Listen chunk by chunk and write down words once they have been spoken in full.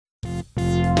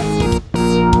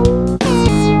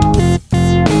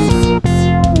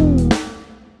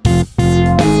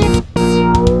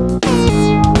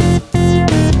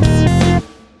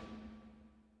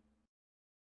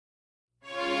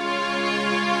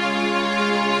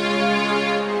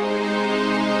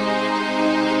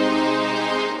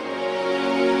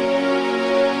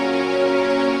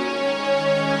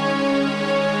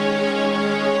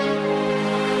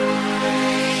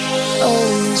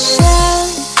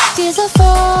Tears are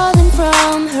falling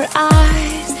from her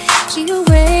eyes. She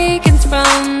awakens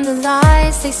from the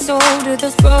lies they sold her,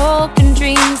 those broken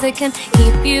dreams that can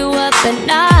keep you up at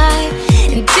night.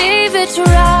 And David's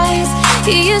rise,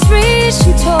 he is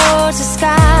reaching towards the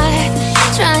sky,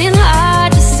 trying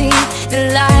hard to see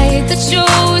the light that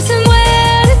shows him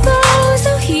where to go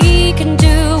so he can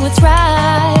do what's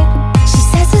right. She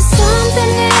says there's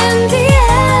something in the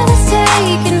air that's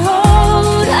taking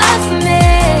hold of me.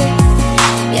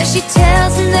 Yeah, she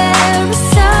tells him there is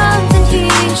something he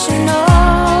should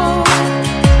know.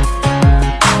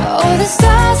 Oh, the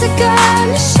stars are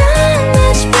gonna shine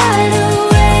much brighter.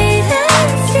 Wait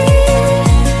and see.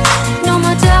 No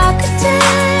more darker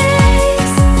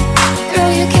days.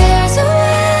 Girl, your cares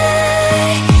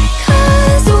away.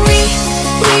 'Cause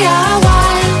we are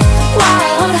wild,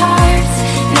 wild hearts.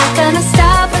 Not gonna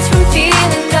stop us from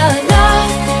feeling the love,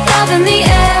 love in the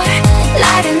air,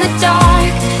 light in the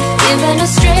dark, giving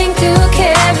us strength to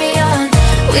carry on.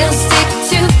 We'll stick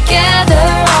together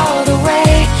all the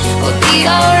way. We'll be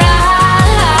alright.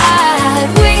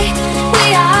 We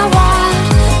are wild,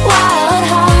 wild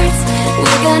hearts.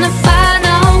 We're gonna find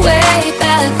our way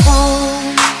back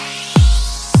home.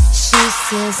 She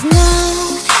says no,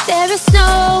 there is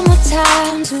no more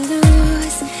time to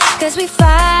lose, 'cause we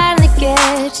finally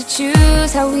get to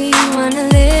choose how we wanna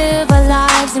live our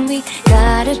lives. And we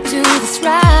gotta do this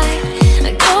right.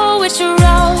 I go which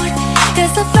road,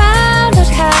 'cause I found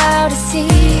out how to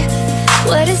see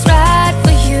what is right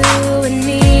for you and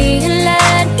me. And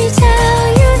let me tell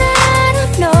you that I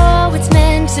know it's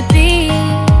meant to be.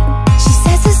 She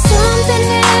says there's something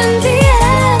in the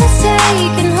air that's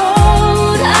taking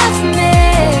hold of me.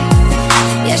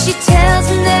 Yeah, she tells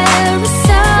him there is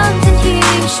something he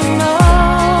should know.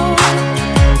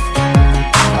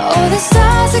 Oh, the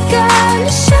stars are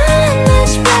gonna shine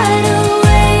much brighter.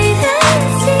 Wait and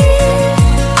see.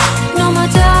 No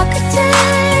more darker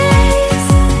days.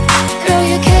 Girl,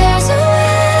 your cares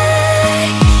away.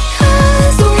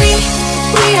 'Cause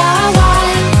we are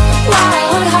wild,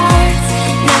 wild hearts.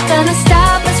 Not gonna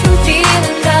stop us from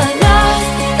feeling the love,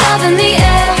 love in the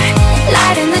air,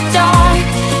 light in the dark,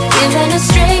 giving us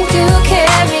strength to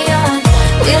carry on.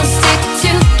 We'll stick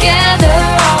together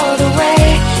all the way.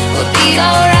 We'll be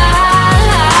alright.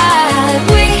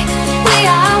 We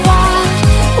are wild,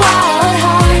 wild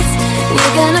hearts.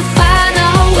 We're gonna find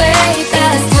our way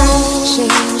back home.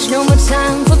 Change, no more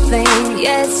time for blame.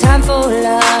 Yeah, it's time for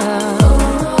love.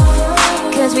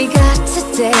 'Cause we got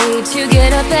today to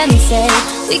get up and say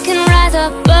we can rise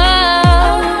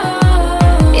above.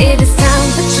 It is time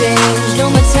for change, no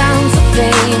more time for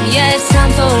blame. Yeah, it's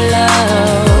time for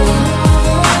love.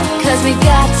 'Cause we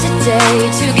got today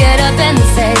to get up and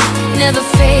say never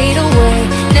fade away,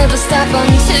 never stop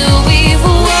until we've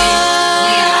won.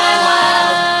 We are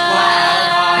wild, wild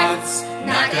hearts.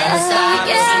 Not gonna stop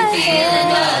us from feeling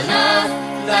the love,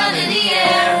 love in the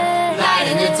air, light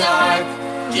in the dark,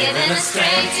 giving us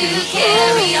strength to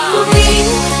carry on.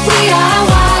 We are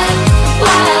wild,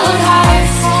 wild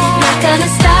hearts. Not gonna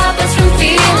stop us from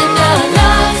feeling the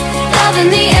love, love in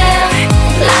the air,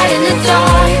 light in the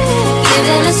dark,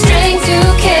 giving us strength to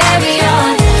carry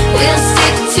on. We'll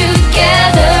stick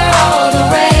together all the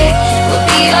way. We'll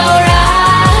be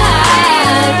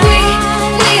alright.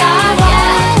 We are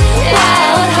wild,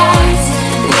 wild hearts.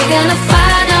 We're gonna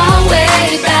find our way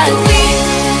back.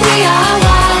 We are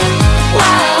wild,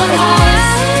 wild hearts.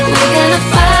 We're gonna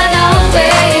find our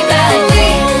way back.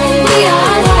 We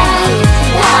are wild,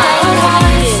 wild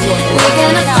hearts. We're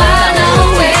gonna find our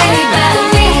way back.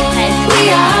 We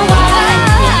are wild,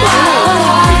 wild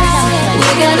hearts.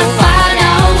 We're gonna find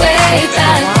our way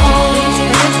back home.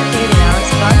 Participate in our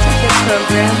sponsorship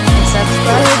program and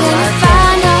subscribe to We're our gonna channel.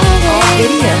 find our way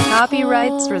Video back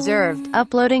copyrights home. reserved.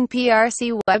 Uploading PRC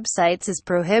websites is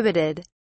prohibited.